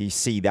 Do you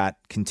see that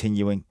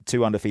continuing?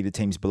 2 undefeated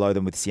teams below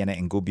them with Siena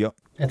and Gubbio.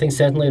 I think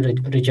certainly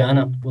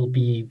Reggiana will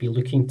be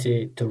looking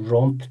to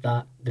romp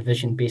that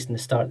division based on the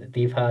start that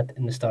they've had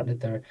and the start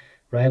that their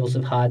rivals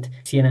have had.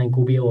 Siena and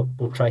Gubbio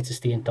will try to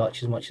stay in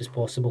touch as much as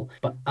possible.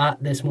 But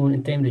at this moment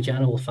in time,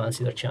 Reggiana will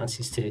fancy their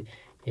chances to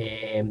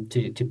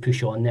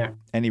push on there.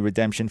 Any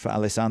redemption for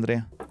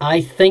Alessandria? I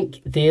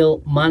think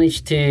they'll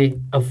manage to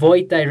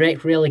avoid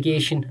direct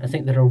relegation. I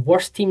think there are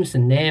worse teams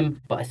than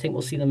them, but I think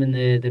we'll see them in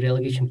the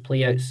relegation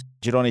playouts.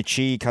 Girone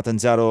C,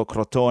 Catanzaro,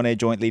 Crotone,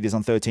 joint leaders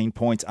on 13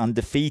 points,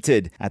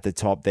 undefeated at the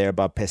top there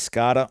above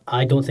Pescara.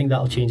 I don't think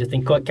that'll change. I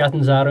think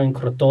Catanzaro and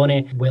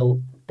Crotone will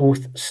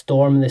both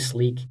storm this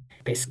league.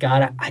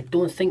 Pescara, I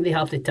don't think they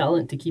have the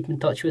talent to keep in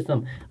touch with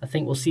them. I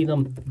think we'll see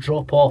them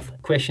drop off. The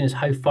question is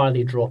how far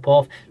they drop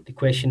off. The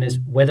question is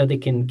whether they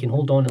can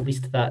hold on at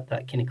least to that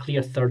kind of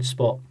clear third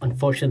spot.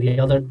 Unfortunately,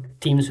 the other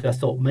teams who I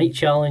thought might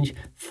challenge,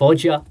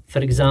 Foggia, for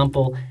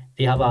example,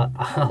 they have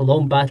a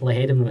long battle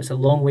ahead of them. It's a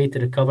long way to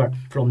recover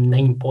from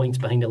 9 points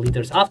behind the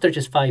leaders after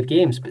just 5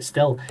 games, but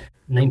still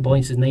 9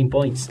 points is 9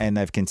 points. And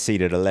they've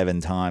conceded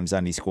 11 times,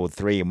 only scored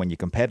 3. And when you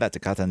compare that to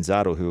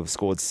Catanzaro, who have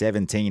scored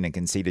 17 and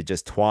conceded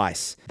just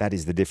twice, that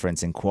is the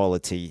difference in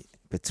quality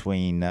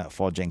between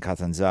Foggia and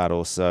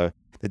Catanzaro. So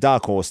the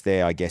dark horse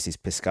there, I guess, is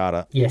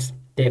Pescara. Yes,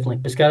 definitely.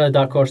 Pescara, the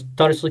dark horse.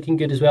 Torres looking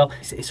good as well.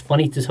 It's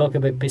funny to talk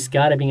about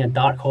Pescara being a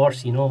dark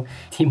horse,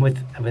 team with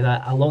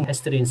a long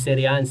history in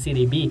Serie A and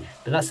Serie B.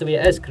 But that's the way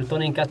it is.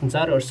 Crotone and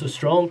Catanzaro are so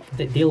strong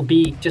that they'll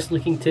be just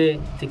looking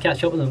to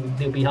catch up with them.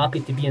 They'll be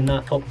happy to be in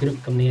that top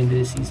group come the end of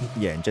the season.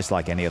 Yeah, and just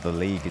like any other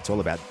league, it's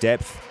all about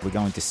depth. We're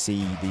going to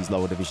see these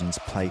lower divisions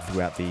play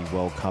throughout the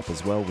World Cup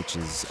as well, which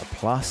is a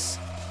plus.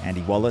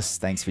 Andy Wallace,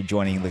 thanks for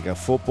joining Lega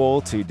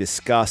Football to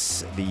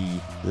discuss the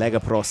Lega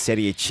Pro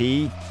Serie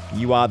C.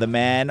 You are the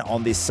man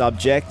on this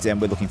subject, and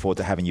we're looking forward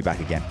to having you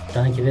back again.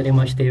 Thank you very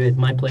much, David.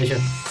 My pleasure.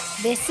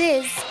 This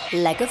is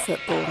Lega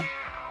Football.